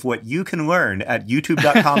glimpse of what you can learn at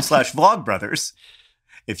youtube.com/vlogbrothers.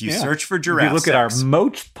 If you search for giraffe, you look at our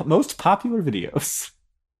most popular videos.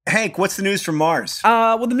 Hank, what's the news from Mars?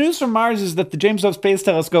 Well, the news from Mars is that the James Webb Space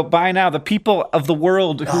Telescope, by now, the people of the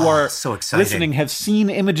world who are so listening have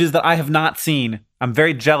seen images that I have not seen. I'm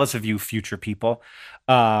very jealous of you, future people.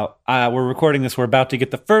 We're recording this. We're about to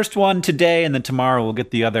get the first one today, and then tomorrow we'll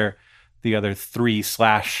get the other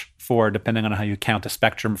 3/4, depending on how you count a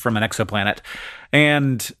spectrum from an exoplanet.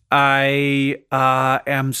 And I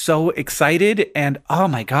am so excited. And oh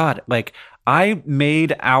my God, like I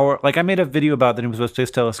made a video about the James Webb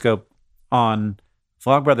Space Telescope on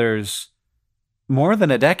Vlogbrothers more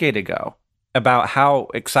than a decade ago about how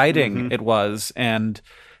exciting it was. And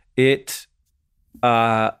it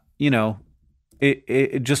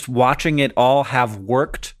just watching it all have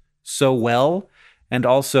worked so well. And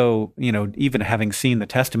also, even having seen the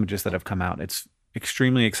test images that have come out, it's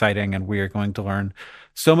extremely exciting. And we are going to learn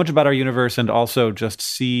so much about our universe and also just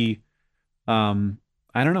see,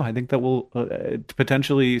 I don't know, I think that we'll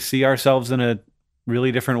potentially see ourselves in a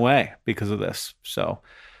really different way because of this. So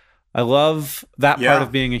I love that part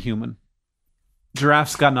of being a human.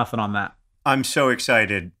 Giraffe's got nothing on that. I'm so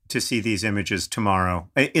excited to see these images tomorrow.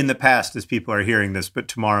 In the past, as people are hearing this, but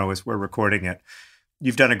tomorrow as we're recording it.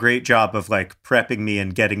 You've done a great job of prepping me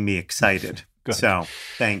and getting me excited. So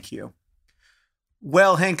thank you.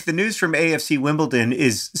 Well, Hank, the news from AFC Wimbledon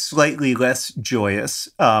is slightly less joyous.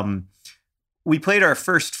 We played our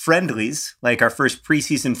first friendlies, our first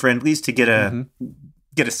preseason friendlies to get a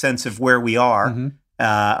sense of where we are.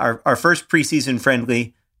 Our first preseason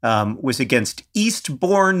friendly was against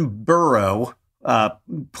Eastbourne Borough,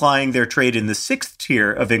 plying their trade in the 6th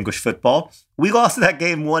tier of English football. We lost that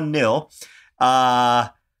game 1-0.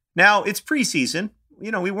 Now it's preseason.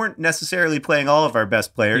 We weren't necessarily playing all of our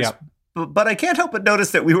best players, but I can't help but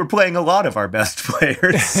notice that we were playing a lot of our best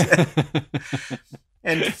players.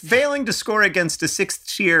 And failing to score against a 6th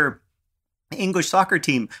tier English soccer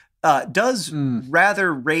team does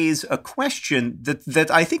rather raise a question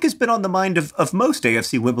that I think has been on the mind of most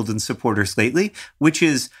AFC Wimbledon supporters lately, which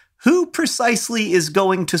is who precisely is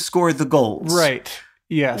going to score the goals? Right.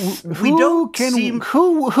 Yes. Who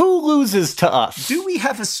loses to us? Do we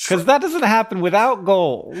have a because that doesn't happen without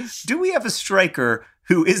goals. Do we have a striker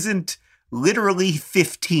who isn't literally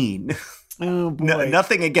 15? Oh boy.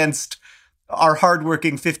 Nothing against our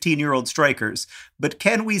hardworking 15-year-old strikers, but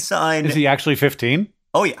can we sign? Is he actually 15?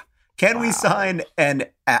 Oh yeah. Can we sign an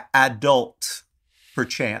adult,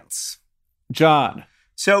 perchance? John.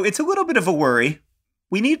 So it's a little bit of a worry.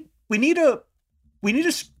 We need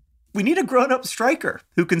a grown-up striker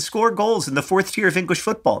who can score goals in the 4th tier of English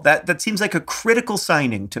football. That seems like a critical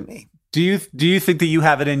signing to me. Do you think that you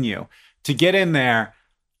have it in you to get in there,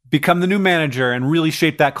 become the new manager, and really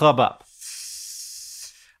shape that club up?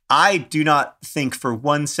 I do not think for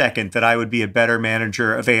one second that I would be a better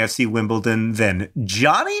manager of AFC Wimbledon than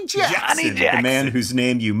Johnny Jackson, the man whose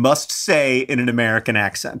name you must say in an American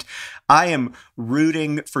accent. I am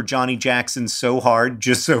rooting for Johnny Jackson so hard,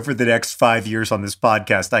 just so for the next 5 years on this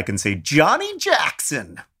podcast, I can say Johnny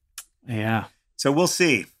Jackson. Yeah. So we'll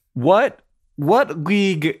see. What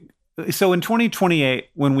league? So in 2028,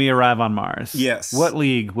 when we arrive on Mars, yes, what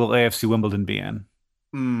league will AFC Wimbledon be in?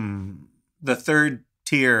 The 3rd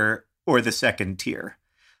tier or the 2nd tier.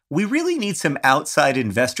 We really need some outside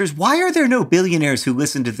investors. Why are there no billionaires who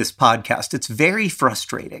listen to this podcast? It's very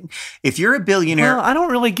frustrating. If you're a billionaire... Well,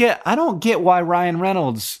 I don't get why Ryan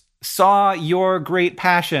Reynolds saw your great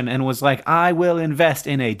passion and was like, I will invest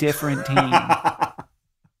in a different team.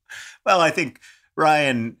 Well, I think,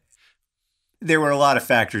 Ryan, there were a lot of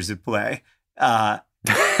factors at play. I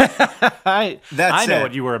know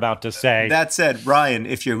what you were about to say. That said, Ryan,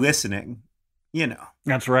 if you're listening,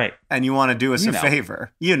 That's right. And you want to do us a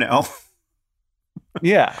favor,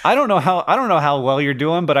 Yeah, I don't know how well you're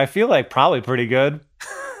doing, but I feel like probably pretty good.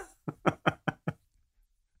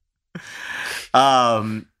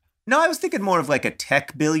 No, I was thinking more of like a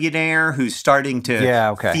tech billionaire who's starting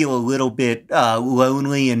to feel a little bit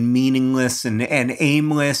lonely and meaningless and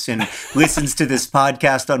aimless, and listens to this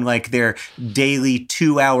podcast on like their daily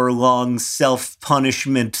 2-hour long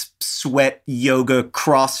self-punishment sweat yoga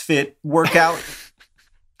CrossFit workout.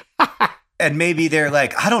 And maybe they're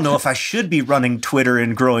like, I don't know if I should be running Twitter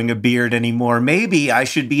and growing a beard anymore. Maybe I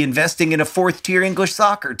should be investing in a 4th-tier English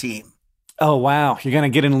soccer team. Oh, wow. You're going to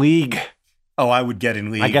get in league. Oh, I would get in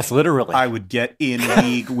league. I guess literally. I would get in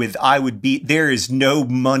league with, there is no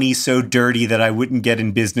money so dirty that I wouldn't get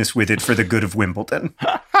in business with it for the good of Wimbledon.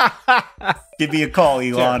 Give me a call,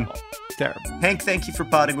 Elon. Terrible. Hank, thank you for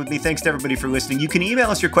potting with me. Thanks to everybody for listening. You can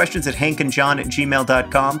email us your questions at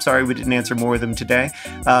hankandjohn@gmail.com. Sorry we didn't answer more of them today.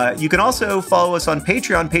 You can also follow us on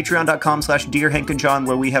Patreon, patreon.com/DearHankandJohn,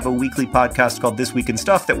 where we have a weekly podcast called This Week in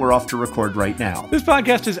Stuff that we're off to record right now. This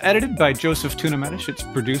podcast is edited by Joseph Tuna-Medish. It's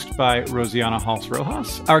produced by Rosianna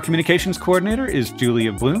Halse-Rojas. Our communications coordinator is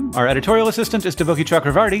Julia Bloom. Our editorial assistant is Devoki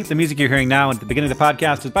Chakravarti. The music you're hearing now at the beginning of the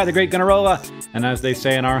podcast is by the great Gunnarolla. And as they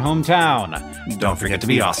say in our hometown, don't forget to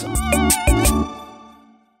be awesome.